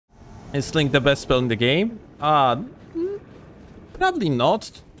Is Sling the best spell in the game? Probably not,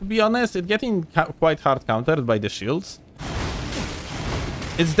 to be honest. It's getting quite hard countered by the shields.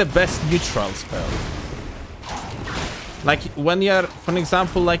 It's the best neutral spell. Like, when you're, for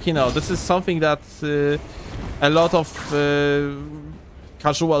example, like, you know, this is something that a lot of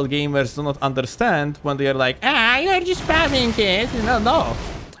casual gamers do not understand when they are like, you're just spamming it. No.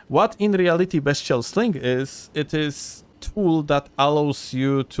 What in reality Bestial Sling is, it is a tool that allows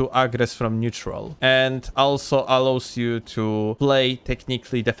you to aggress from neutral and also allows you to play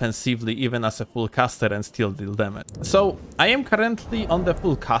technically defensively even as a full caster and still deal damage. So I am currently on the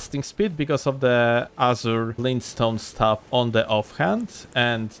full casting speed because of the Azure Lindstone stuff on the offhand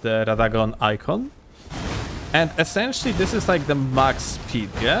and the Radagon icon. And essentially this is like the max speed,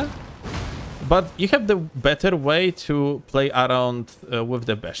 yeah? But you have the better way to play around with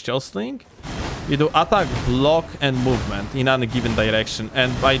the Bestial Sling. You do attack, block, and movement in any given direction.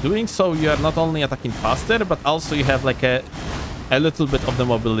 And by doing so, you are not only attacking faster, but also you have like a little bit of the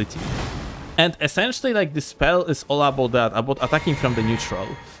mobility. And essentially, like, the spell is all about that, about attacking from the neutral.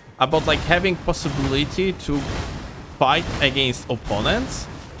 About like having possibility to fight against opponents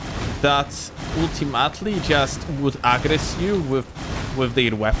that ultimately just would aggress you with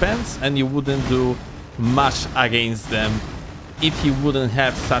their weapons, and you wouldn't do much against them if you wouldn't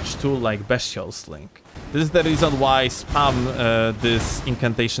have such tool like Bestial Sling. This is the reason why I spam this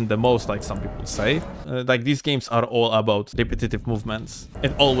incantation the most, like some people say. Like, these games are all about repetitive movements.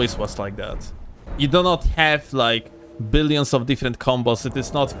 It always was like that. You do not have like billions of different combos. It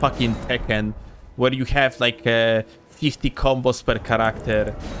is not fucking Tekken where you have like 50 combos per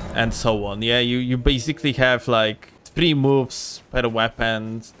character and so on. Yeah, you basically have like 3 moves per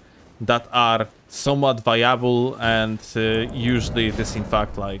weapon that are somewhat viable, and usually it is in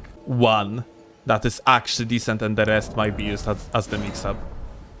fact like 1 that is actually decent and the rest might be used as the mix-up.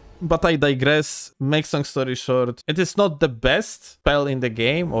 But I digress. Make long story short, it is not the best spell in the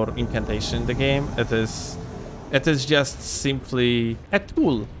game or incantation in the game. It is just simply a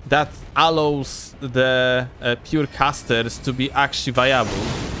tool that allows the pure casters to be actually viable.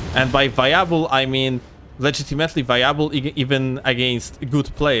 And by viable, I mean legitimately viable even against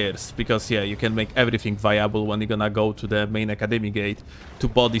good players. Because, yeah, you can make everything viable when you're gonna go to the main academy gate to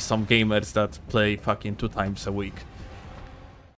body some gamers that play fucking 2 times a week.